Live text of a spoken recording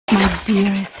My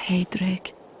dearest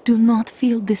Heydrich, do not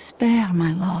feel despair,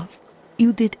 my love.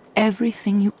 You did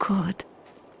everything you could.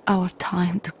 Our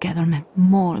time together meant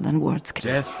more than words can.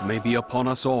 Death may be upon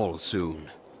us all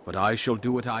soon, but I shall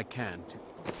do what I can to...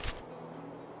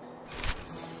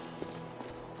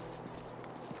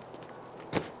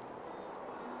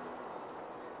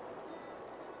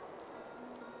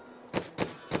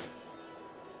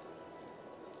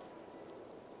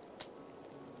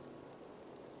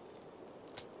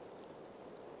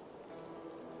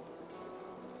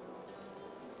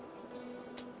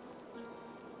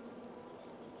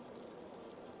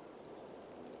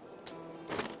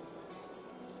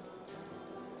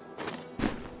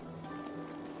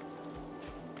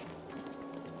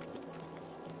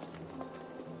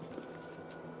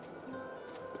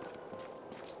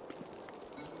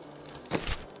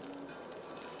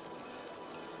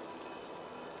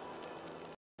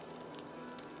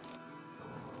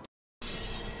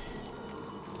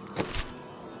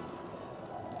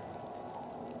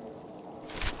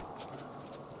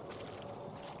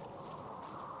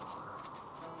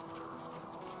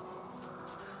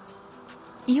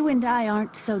 You and I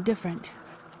aren't so different.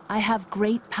 I have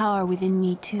great power within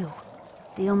me, too.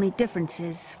 The only difference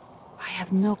is, I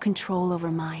have no control over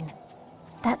mine.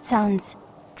 That sounds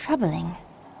troubling.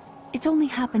 It's only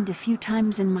happened a few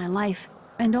times in my life,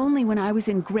 and only when I was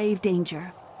in grave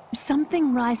danger.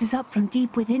 Something rises up from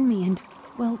deep within me and,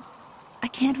 well, I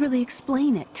can't really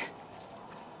explain it.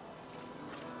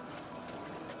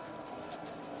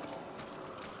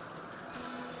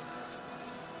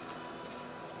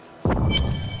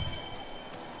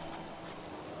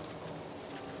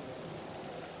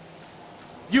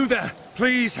 You there!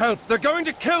 Please help! They're going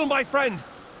to kill my friend!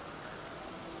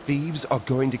 Thieves are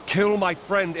going to kill my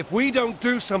friend if we don't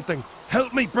do something.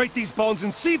 Help me break these bonds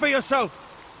and see for yourself!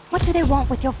 What do they want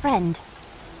with your friend?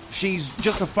 She's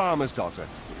just a farmer's daughter,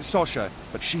 Sasha,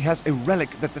 but she has a relic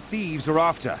that the thieves are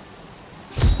after.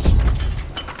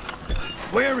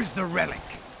 Where is the relic?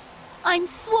 I'm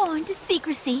sworn to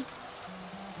secrecy.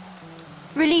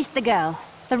 Release the girl.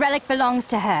 The relic belongs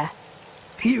to her.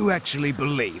 You actually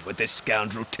believe what this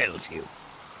scoundrel tells you?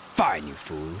 Fine, you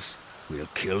fools. We'll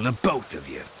kill the both of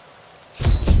you.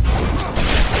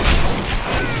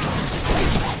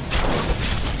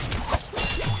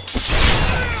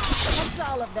 That's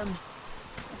all of them.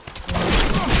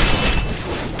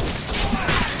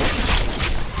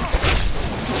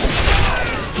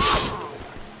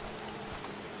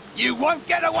 You won't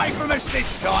get away from us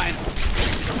this time!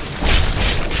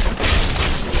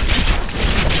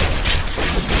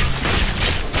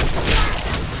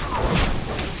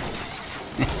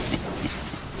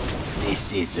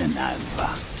 This isn't over.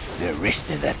 The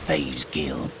rest of the Thieves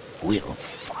Guild will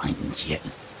find you.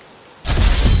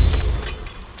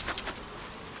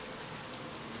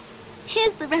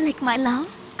 Here's the relic, my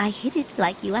love. I hid it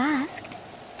like you asked.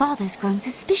 Father's grown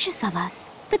suspicious of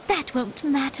us, but that won't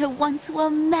matter once we're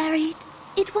married.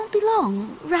 It won't be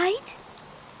long, right?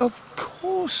 Of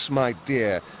course, my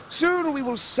dear. Soon we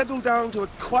will settle down to a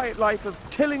quiet life of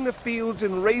tilling the fields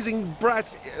and raising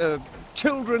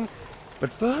children.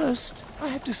 But first, I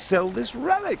have to sell this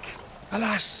relic.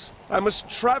 Alas, I must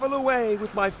travel away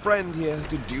with my friend here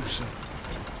to do so.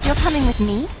 You're coming with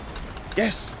me?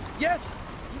 Yes, yes!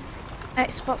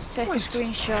 Xbox took a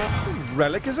screenshot. The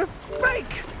relic is a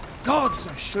fake! Gods,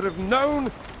 I should have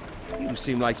known! You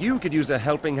seem like you could use a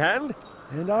helping hand,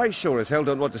 and I sure as hell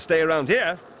don't want to stay around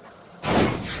here.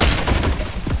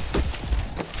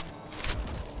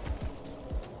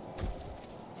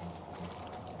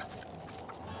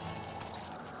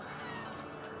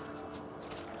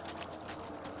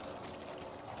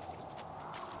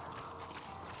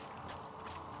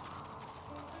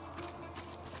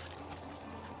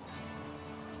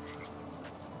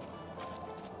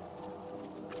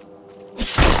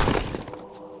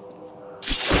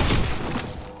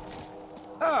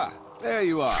 Ah, there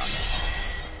you are.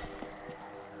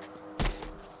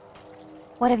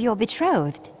 What of your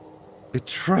betrothed?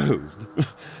 Betrothed?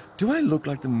 Do I look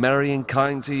like the marrying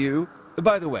kind to you?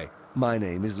 By the way, my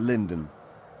name is Lyndon.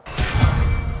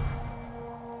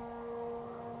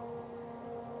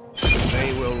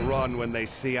 They will run when they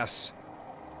see us.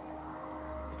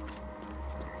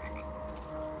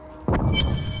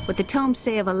 What the tomes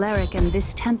say of Alaric and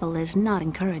this temple is not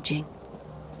encouraging.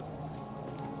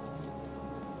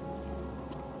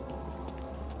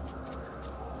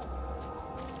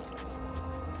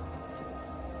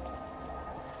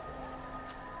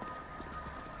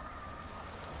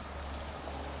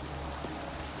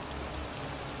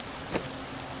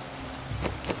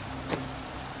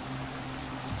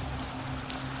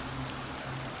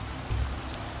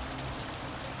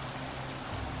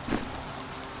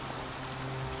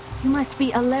 You must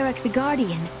be Alaric the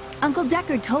Guardian. Uncle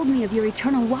Deckard told me of your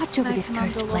eternal watch over this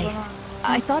cursed place.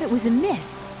 I thought it was a myth.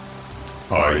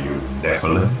 Are you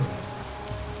Nephilim?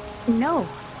 No.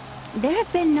 There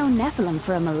have been no Nephilim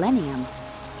for a millennium.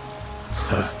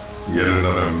 Yet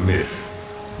another myth.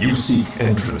 You seek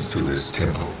entrance to this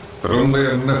temple, but only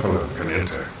a Nephilim can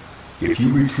enter. If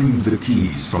you retrieve the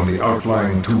keys from the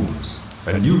outlying tombs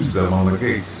and use them on the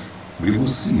gates, we will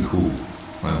see who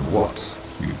and what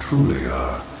you truly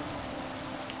are.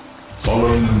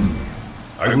 Follow me.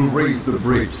 I will raise the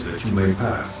bridge that you may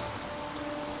pass.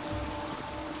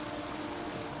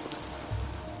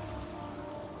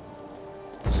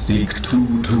 Seek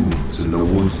 2 tombs in the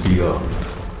woods beyond.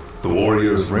 The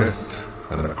warrior's rest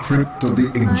and the crypt of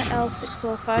the ancients.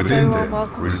 Within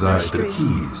them reside the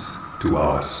keys to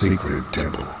our sacred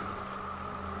temple.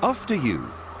 After you.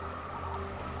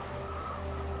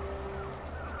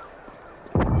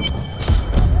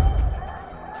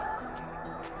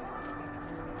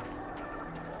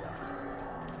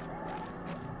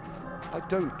 I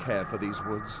don't care for these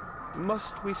woods.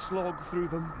 Must we slog through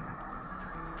them?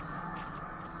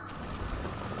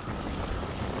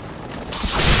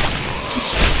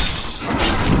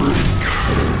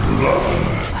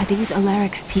 Are these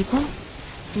Alaric's people?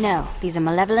 No, these are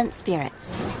malevolent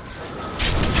spirits.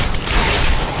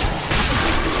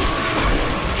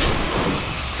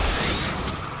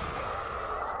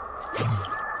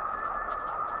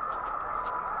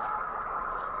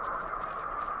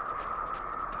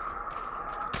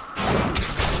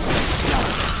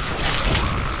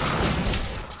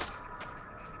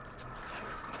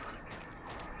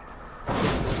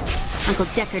 Uncle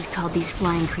Deckard called these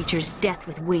flying creatures death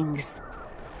with wings.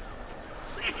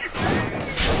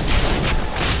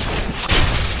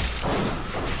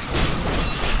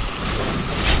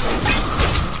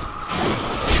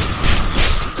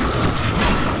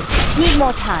 Need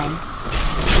more time.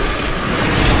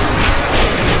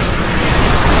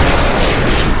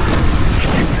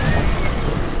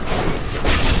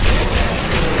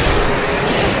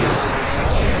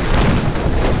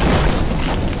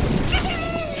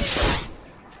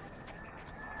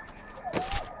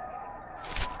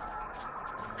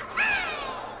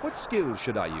 What skills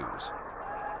should I use?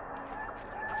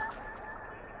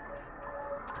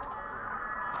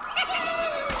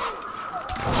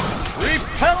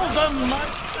 Repel them,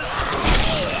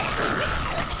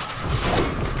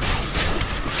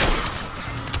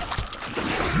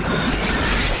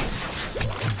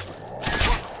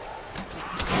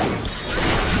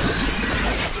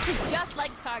 This is just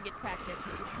like target practice.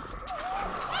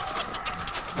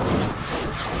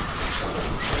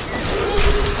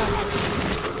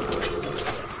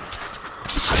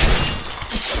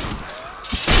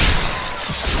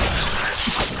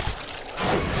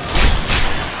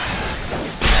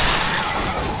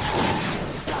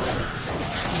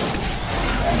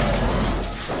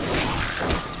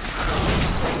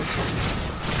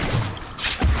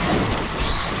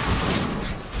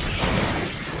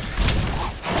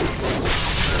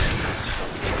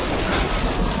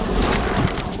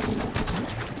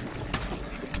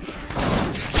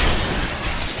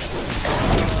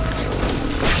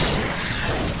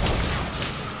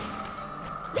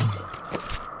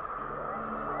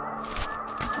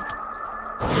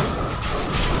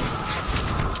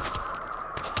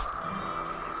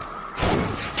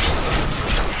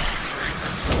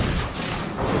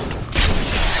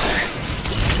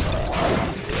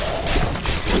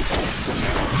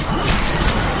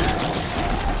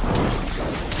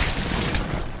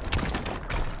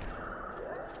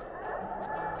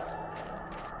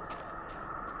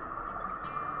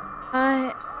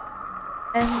 Hi,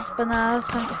 ends Banal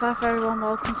 75 everyone,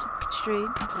 welcome to the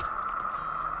stream.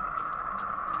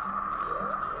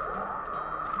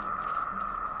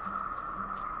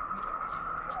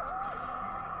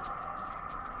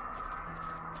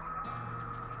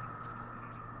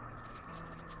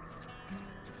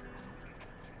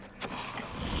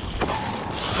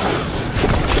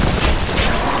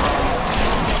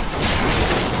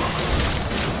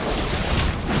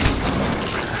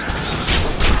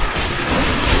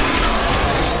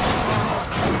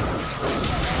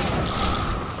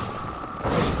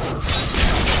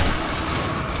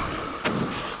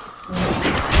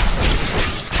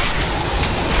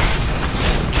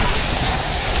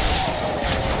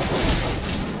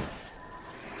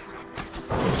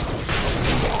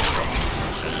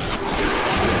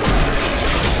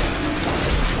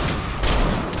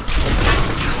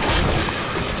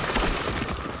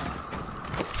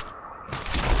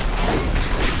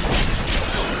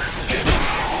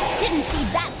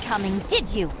 Did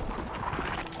you?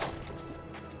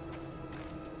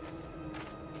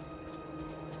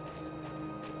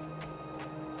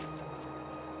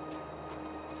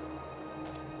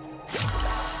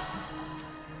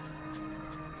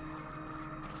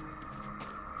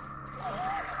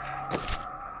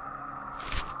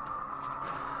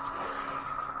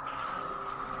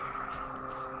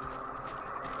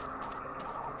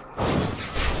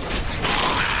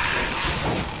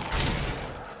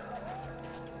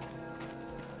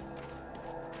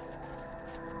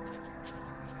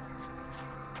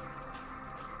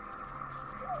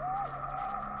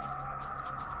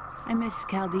 I miss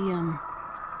Chaldeum.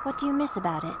 What do you miss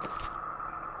about it?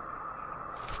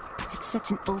 It's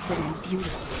such an open and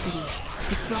beautiful city.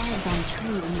 It thrives on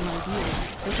trade and new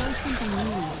ideas. There's always something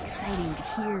new and exciting to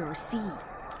hear or see.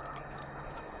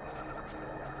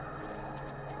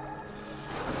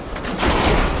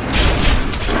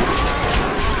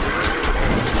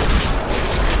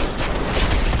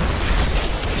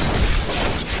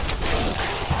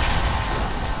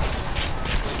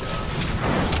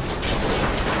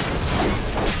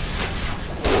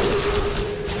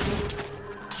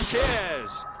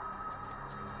 Cheers!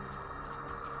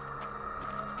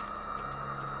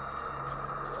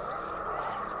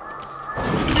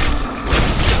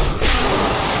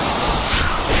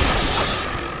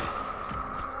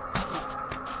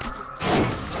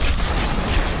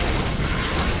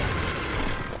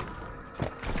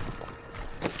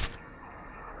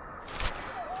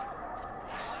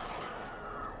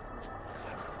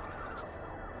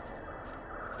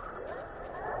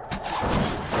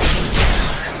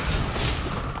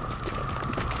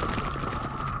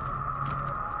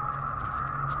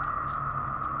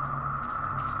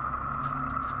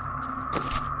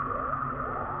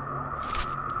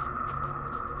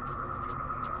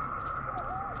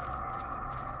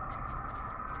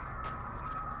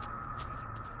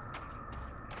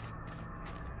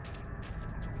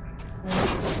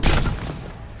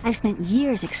 I spent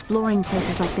years exploring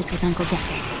places like this with Uncle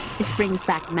Decker. This brings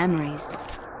back memories.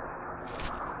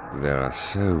 There are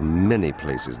so many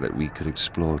places that we could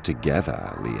explore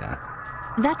together, Leah.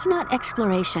 That's not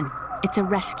exploration. It's a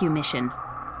rescue mission.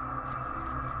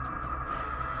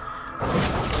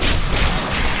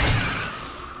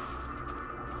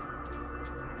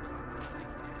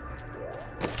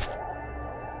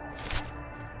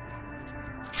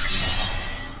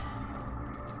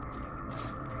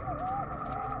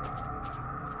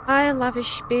 Hi,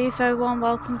 Lavish B, very warm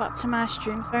welcome back to my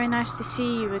stream. Very nice to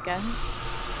see you again.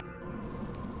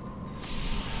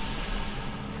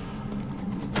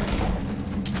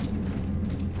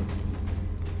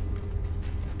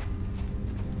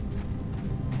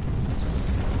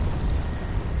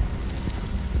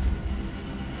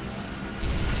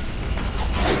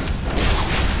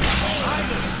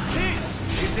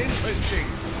 This is interesting.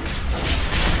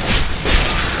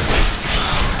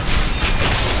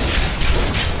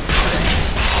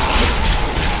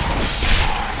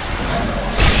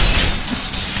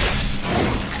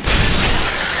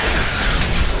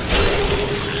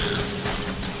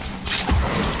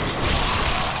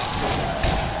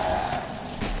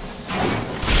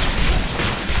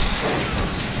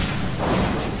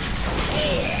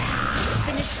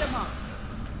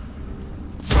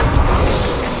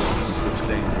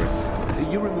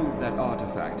 You remove that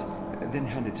artifact, then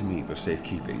hand it to me for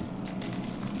safekeeping.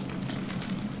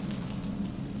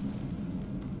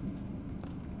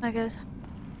 I guess.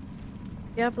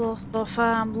 Diablo so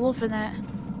far, I'm loving it.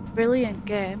 Brilliant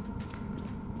game.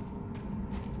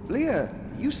 Leah,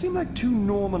 you seem like too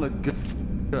normal a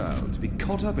girl to be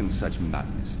caught up in such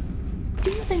madness.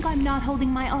 Do you think I'm not holding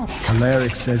my own?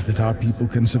 Alaric says that our people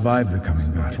can survive the coming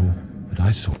battle, but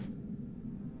I saw...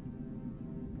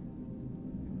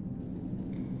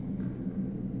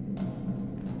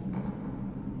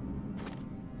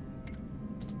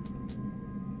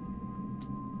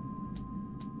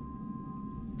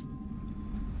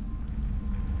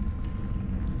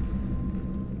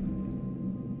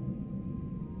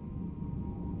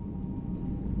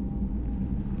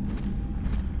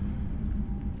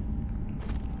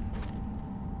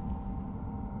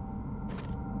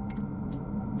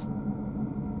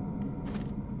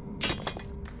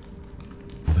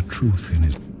 truth in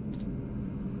his...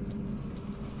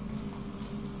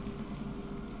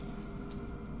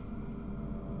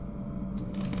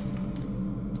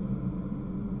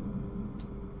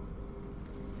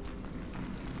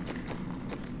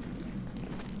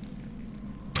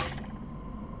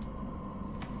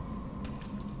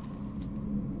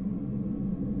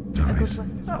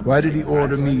 Why did he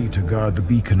order me to guard the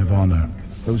beacon of honor?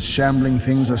 Those shambling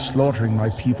things are slaughtering my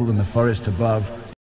people in the forest above.